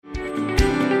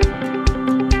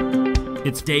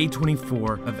It's day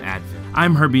 24 of Advent.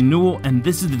 I'm Herbie Newell, and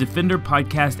this is the Defender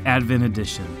Podcast Advent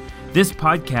Edition. This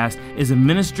podcast is a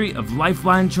ministry of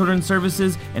Lifeline Children's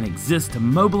Services and exists to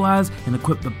mobilize and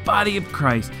equip the body of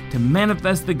Christ to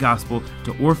manifest the gospel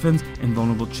to orphans and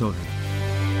vulnerable children.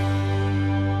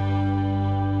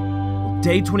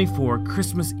 Day 24,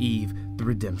 Christmas Eve, the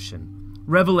Redemption.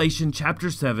 Revelation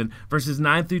chapter 7, verses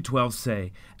 9 through 12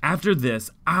 say, "After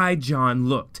this, I, John,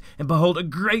 looked, and behold, a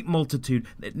great multitude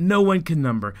that no one can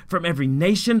number, from every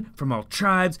nation, from all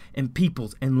tribes and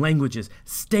peoples and languages,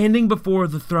 standing before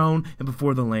the throne and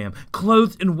before the Lamb,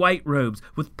 clothed in white robes,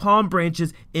 with palm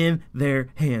branches in their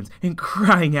hands, and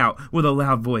crying out with a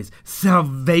loud voice,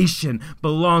 'Salvation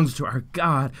belongs to our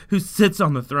God, who sits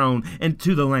on the throne, and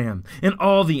to the Lamb.' And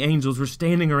all the angels were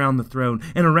standing around the throne,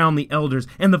 and around the elders,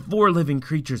 and the four living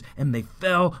creatures, and they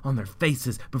fell on their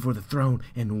faces before the throne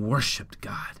and worshipped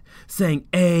God, saying,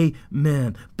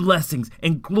 'Amen, blessings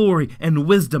and glory and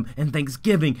wisdom and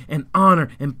thanksgiving and honor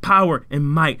and power and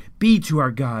might be to our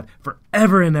God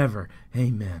forever and ever.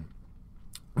 Amen.'"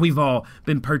 We've all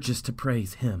been purchased to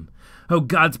praise Him. Oh,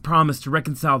 God's promise to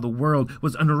reconcile the world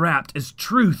was unwrapped as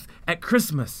truth at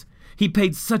Christmas. He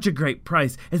paid such a great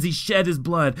price as He shed His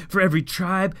blood for every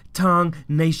tribe, tongue,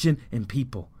 nation, and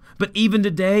people. But even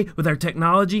today, with our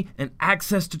technology and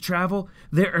access to travel,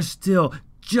 there are still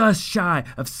just shy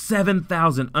of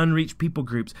 7,000 unreached people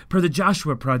groups per the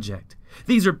Joshua Project.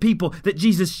 These are people that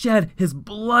Jesus shed His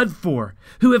blood for,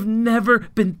 who have never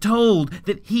been told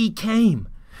that He came.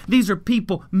 These are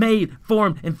people made,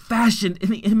 formed, and fashioned in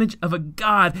the image of a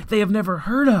God they have never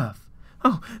heard of.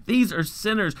 Oh, these are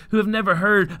sinners who have never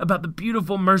heard about the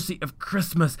beautiful mercy of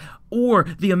Christmas or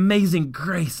the amazing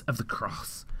grace of the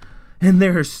cross. And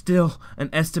there are still an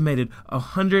estimated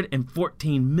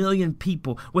 114 million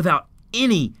people without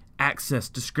any access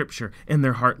to Scripture in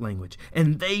their heart language,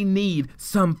 and they need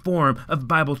some form of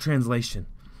Bible translation.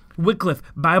 Wycliffe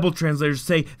Bible translators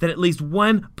say that at least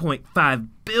 1.5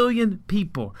 billion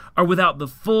people are without the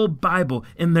full Bible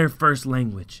in their first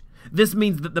language. This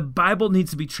means that the Bible needs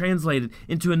to be translated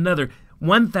into another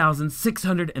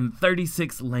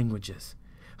 1,636 languages.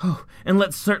 Oh, and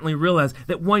let's certainly realize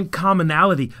that one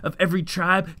commonality of every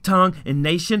tribe, tongue, and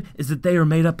nation is that they are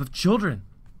made up of children.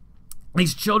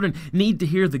 These children need to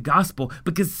hear the gospel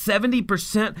because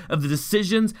 70% of the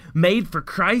decisions made for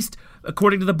Christ,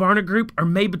 according to the Barna Group, are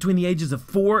made between the ages of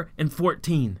 4 and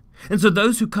 14. And so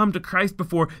those who come to Christ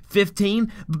before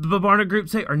 15, the Barna Group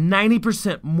say, are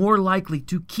 90% more likely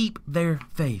to keep their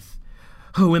faith.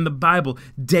 Oh, in the Bible,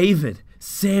 David,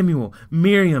 Samuel,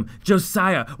 Miriam,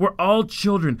 Josiah were all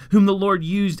children whom the Lord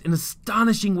used in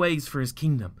astonishing ways for His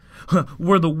kingdom.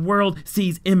 Where the world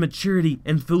sees immaturity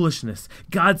and foolishness,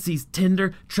 God sees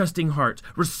tender, trusting hearts,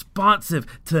 responsive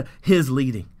to His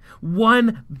leading.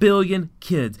 1 billion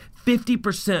kids,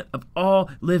 50% of all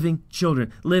living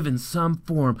children, live in some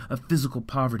form of physical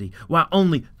poverty, while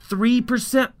only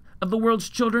 3% of the world's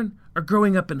children are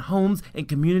growing up in homes and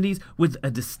communities with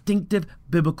a distinctive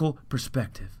biblical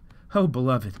perspective. Oh,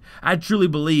 beloved, I truly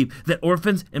believe that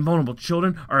orphans and vulnerable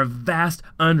children are a vast,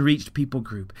 unreached people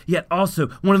group, yet also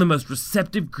one of the most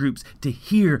receptive groups to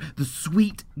hear the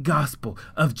sweet gospel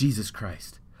of Jesus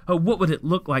Christ. Oh, what would it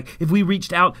look like if we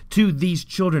reached out to these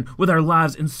children with our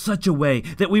lives in such a way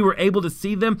that we were able to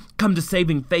see them come to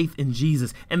saving faith in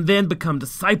Jesus and then become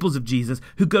disciples of Jesus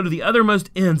who go to the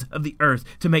uttermost ends of the earth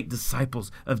to make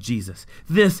disciples of Jesus?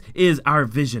 This is our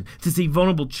vision, to see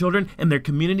vulnerable children and their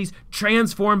communities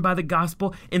transformed by the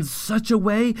gospel in such a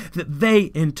way that they,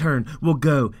 in turn, will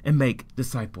go and make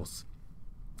disciples.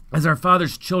 As our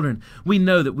Father's children, we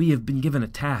know that we have been given a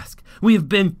task. We have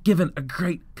been given a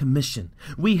great commission.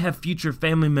 We have future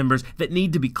family members that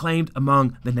need to be claimed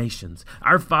among the nations.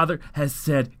 Our Father has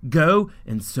said, "Go,"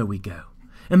 and so we go.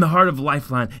 And the heart of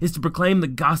Lifeline is to proclaim the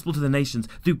gospel to the nations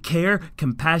through care,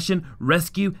 compassion,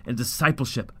 rescue, and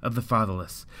discipleship of the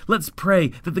fatherless. Let's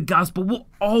pray that the gospel will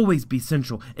always be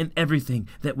central in everything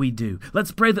that we do.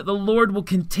 Let's pray that the Lord will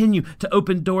continue to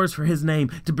open doors for His name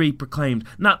to be proclaimed,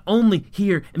 not only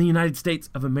here in the United States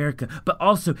of America, but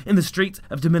also in the streets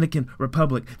of Dominican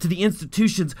Republic, to the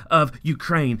institutions of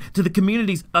Ukraine, to the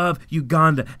communities of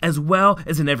Uganda, as well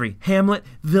as in every hamlet,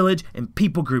 village, and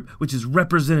people group which is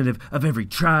representative of every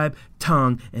tribe,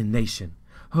 tongue, and nation.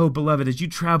 Oh, beloved, as you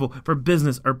travel for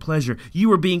business or pleasure,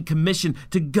 you are being commissioned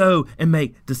to go and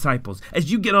make disciples.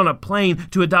 As you get on a plane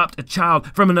to adopt a child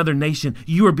from another nation,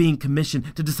 you are being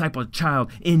commissioned to disciple a child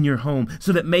in your home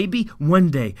so that maybe one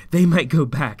day they might go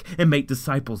back and make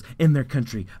disciples in their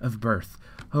country of birth.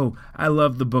 Oh, I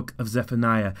love the book of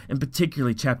Zephaniah, and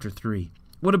particularly chapter 3.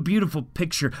 What a beautiful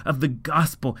picture of the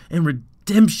gospel and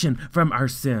redemption from our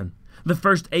sin. The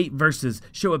first 8 verses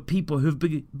show a people who've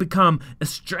become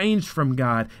estranged from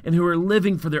God and who are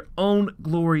living for their own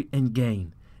glory and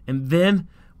gain. And then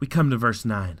we come to verse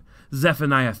 9.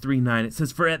 Zephaniah 3:9, it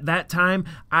says, "For at that time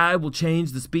I will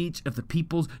change the speech of the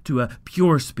peoples to a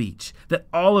pure speech, that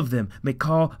all of them may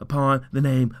call upon the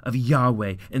name of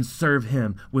Yahweh and serve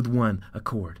him with one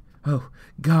accord." Oh,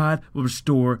 God will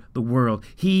restore the world.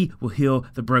 He will heal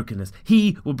the brokenness.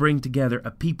 He will bring together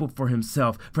a people for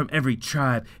himself from every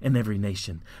tribe and every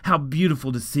nation. How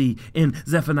beautiful to see in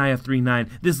Zephaniah 3:9.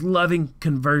 This loving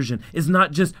conversion is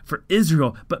not just for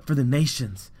Israel, but for the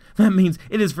nations. That means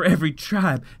it is for every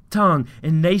tribe, tongue,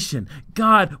 and nation.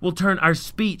 God will turn our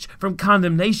speech from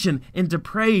condemnation into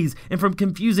praise and from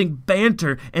confusing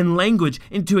banter and language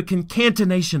into a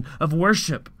concatenation of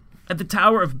worship. At the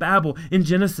Tower of Babel in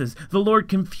Genesis, the Lord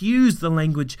confused the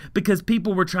language because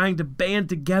people were trying to band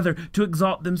together to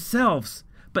exalt themselves.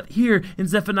 But here in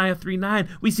Zephaniah 3:9,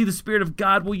 we see the Spirit of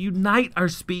God will unite our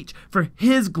speech for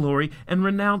his glory and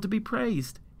renown to be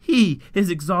praised. He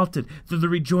is exalted through the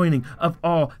rejoining of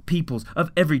all peoples,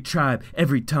 of every tribe,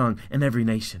 every tongue, and every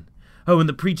nation. Oh, and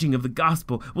the preaching of the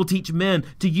gospel will teach men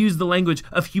to use the language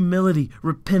of humility,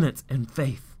 repentance, and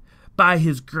faith. By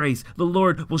his grace, the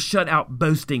Lord will shut out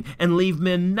boasting and leave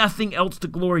men nothing else to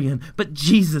glory in but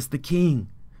Jesus the King.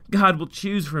 God will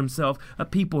choose for himself a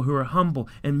people who are humble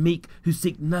and meek, who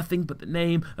seek nothing but the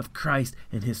name of Christ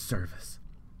and his service.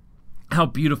 How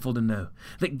beautiful to know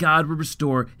that God will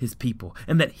restore his people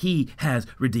and that he has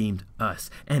redeemed us.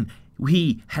 And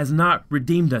he has not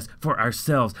redeemed us for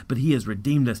ourselves, but he has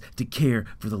redeemed us to care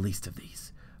for the least of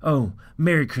these. Oh,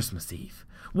 Merry Christmas Eve.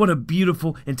 What a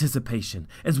beautiful anticipation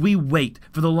as we wait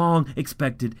for the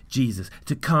long-expected Jesus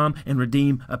to come and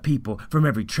redeem a people from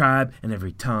every tribe and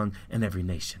every tongue and every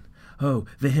nation. Oh,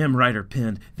 the hymn writer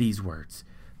penned these words.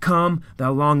 "Come,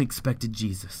 thou long-expected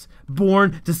Jesus,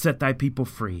 born to set thy people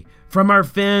free. From our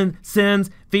sins,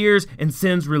 fears, and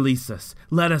sins release us.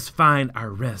 Let us find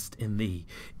our rest in thee.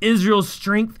 Israel's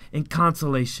strength and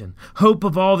consolation, hope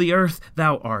of all the earth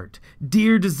thou art,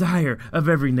 dear desire of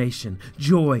every nation,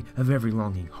 joy of every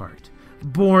longing heart.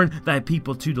 Born thy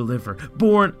people to deliver,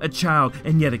 born a child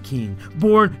and yet a king,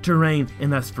 born to reign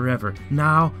in us forever,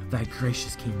 now thy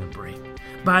gracious kingdom bring.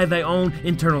 By thy own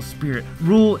internal spirit,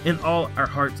 rule in all our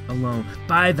hearts alone.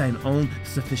 By thine own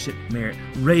sufficient merit,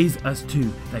 raise us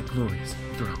to thy glorious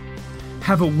throne."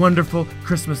 Have a wonderful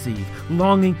Christmas Eve,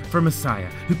 longing for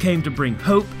Messiah, who came to bring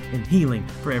hope and healing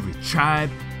for every tribe,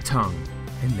 tongue,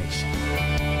 and nation.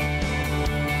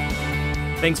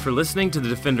 Thanks for listening to the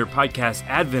Defender Podcast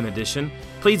Advent Edition.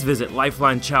 Please visit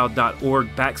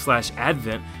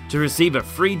lifelinechild.org/Advent to receive a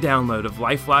free download of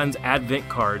Lifeline's Advent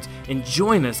cards and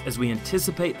join us as we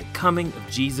anticipate the coming of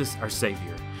Jesus, our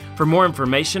Savior. For more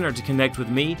information or to connect with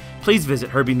me, please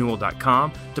visit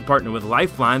herbynewell.com. To partner with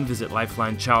Lifeline, visit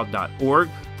lifelinechild.org.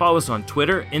 Follow us on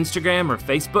Twitter, Instagram, or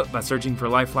Facebook by searching for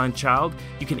Lifeline Child.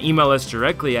 You can email us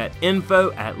directly at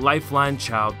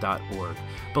info@lifelinechild.org.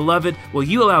 Beloved, will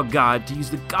you allow God to use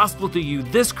the gospel through you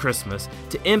this Christmas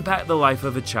to impact the life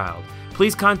of a child?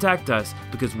 Please contact us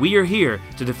because we are here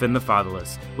to defend the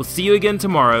fatherless. We'll see you again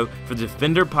tomorrow for the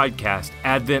Defender Podcast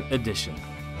Advent Edition.